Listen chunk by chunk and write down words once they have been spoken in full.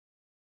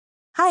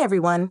Hi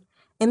everyone!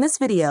 In this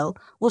video,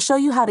 we'll show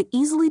you how to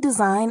easily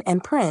design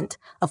and print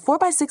a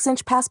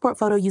 4x6-inch passport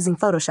photo using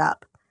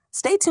Photoshop.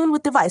 Stay tuned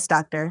with Device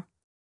Doctor.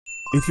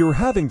 If you're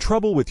having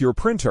trouble with your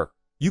printer,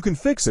 you can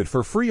fix it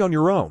for free on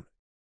your own.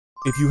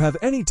 If you have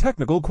any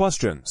technical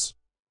questions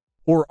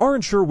or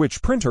aren't sure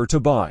which printer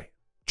to buy,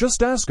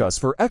 just ask us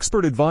for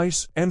expert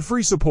advice and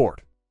free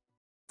support.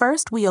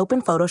 First, we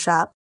open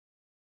Photoshop.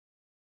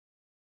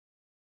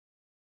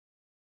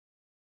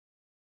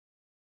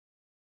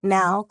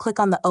 Now, click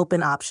on the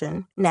Open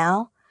option.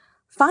 Now,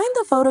 find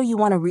the photo you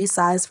want to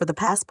resize for the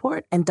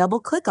passport and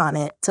double-click on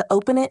it to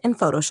open it in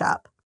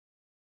Photoshop.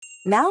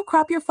 Now,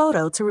 crop your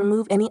photo to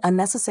remove any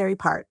unnecessary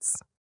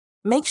parts.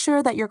 Make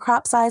sure that your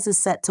crop size is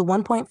set to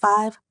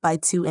 1.5 by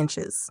 2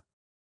 inches.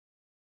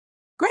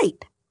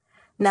 Great!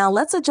 Now,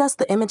 let's adjust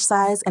the image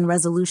size and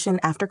resolution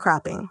after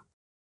cropping.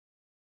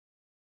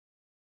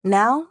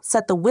 Now,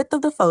 set the width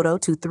of the photo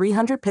to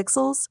 300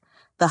 pixels,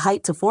 the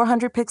height to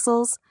 400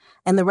 pixels,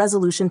 and the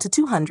resolution to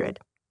 200.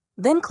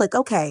 Then click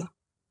OK.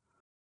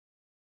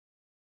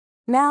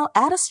 Now,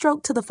 add a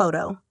stroke to the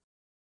photo.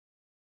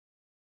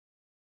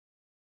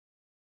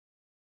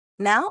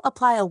 Now,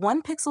 apply a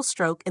 1-pixel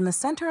stroke in the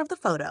center of the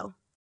photo.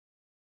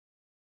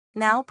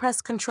 Now,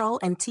 press Ctrl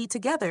and T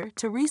together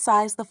to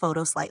resize the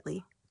photo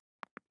slightly.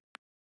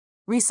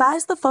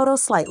 Resize the photo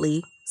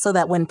slightly so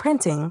that when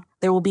printing,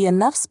 there will be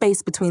enough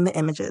space between the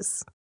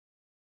images.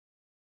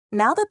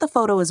 Now that the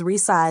photo is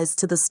resized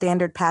to the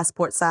standard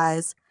passport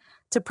size,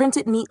 to print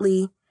it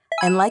neatly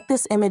and like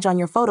this image on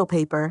your photo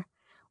paper,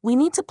 we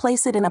need to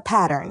place it in a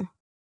pattern.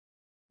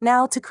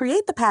 Now, to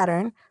create the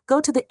pattern,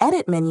 go to the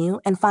Edit menu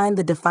and find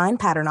the Define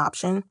Pattern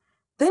option,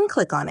 then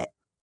click on it.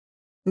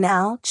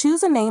 Now,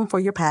 choose a name for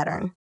your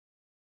pattern.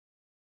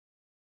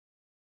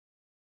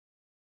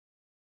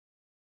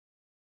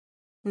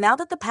 Now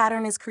that the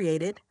pattern is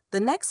created, the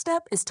next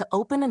step is to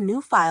open a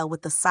new file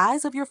with the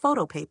size of your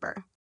photo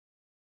paper.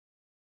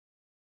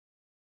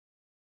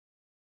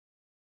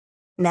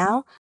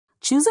 Now,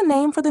 choose a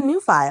name for the new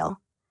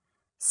file.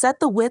 Set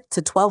the width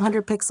to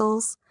 1200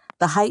 pixels,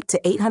 the height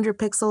to 800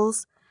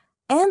 pixels,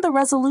 and the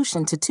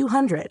resolution to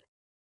 200.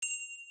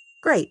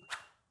 Great!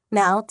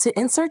 Now, to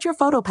insert your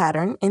photo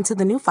pattern into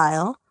the new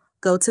file,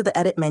 go to the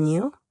Edit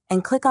menu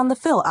and click on the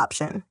Fill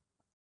option.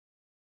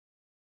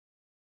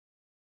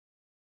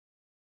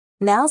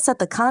 Now set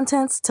the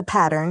contents to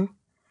Pattern,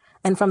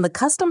 and from the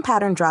Custom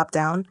Pattern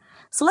dropdown,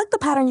 select the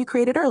pattern you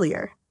created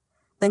earlier.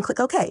 Then click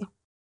OK.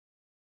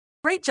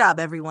 Great job,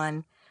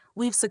 everyone!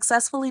 We've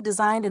successfully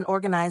designed and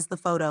organized the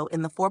photo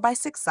in the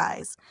 4x6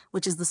 size,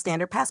 which is the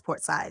standard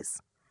passport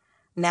size.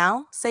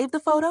 Now, save the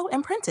photo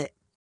and print it.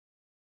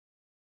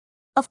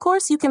 Of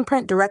course, you can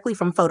print directly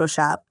from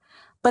Photoshop,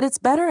 but it's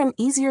better and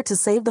easier to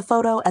save the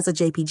photo as a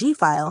JPG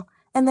file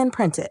and then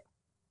print it.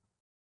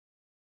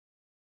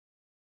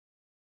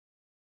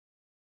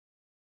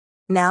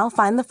 Now,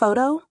 find the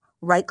photo,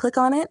 right-click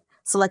on it,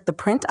 select the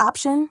Print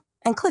option,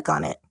 and click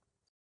on it.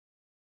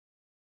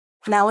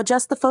 Now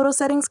adjust the photo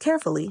settings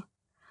carefully.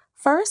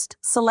 First,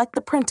 select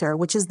the printer,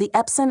 which is the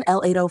Epson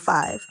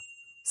L805.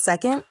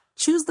 Second,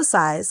 choose the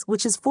size,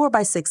 which is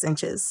 4x6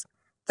 inches.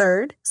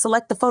 Third,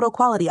 select the photo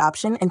quality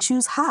option and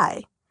choose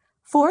High.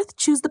 Fourth,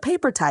 choose the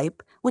paper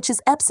type, which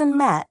is Epson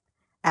Matte.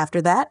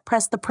 After that,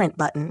 press the Print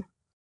button.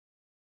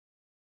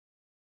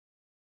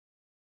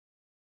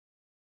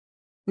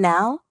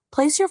 Now,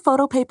 place your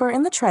photo paper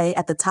in the tray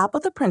at the top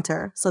of the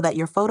printer so that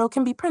your photo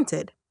can be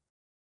printed.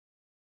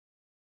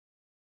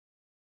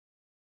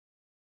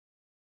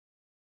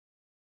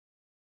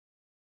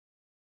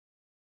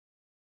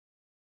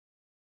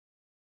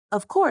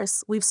 Of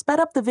course, we've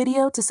sped up the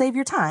video to save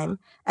your time,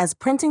 as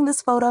printing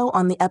this photo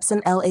on the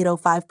Epson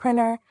L805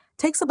 printer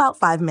takes about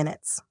 5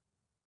 minutes.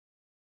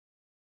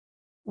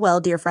 Well,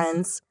 dear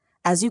friends,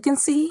 as you can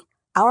see,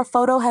 our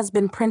photo has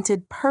been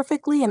printed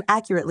perfectly and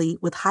accurately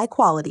with high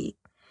quality.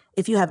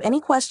 If you have any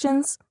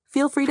questions,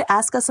 feel free to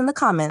ask us in the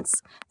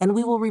comments, and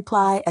we will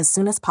reply as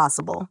soon as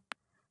possible.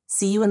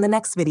 See you in the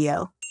next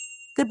video.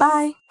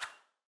 Goodbye!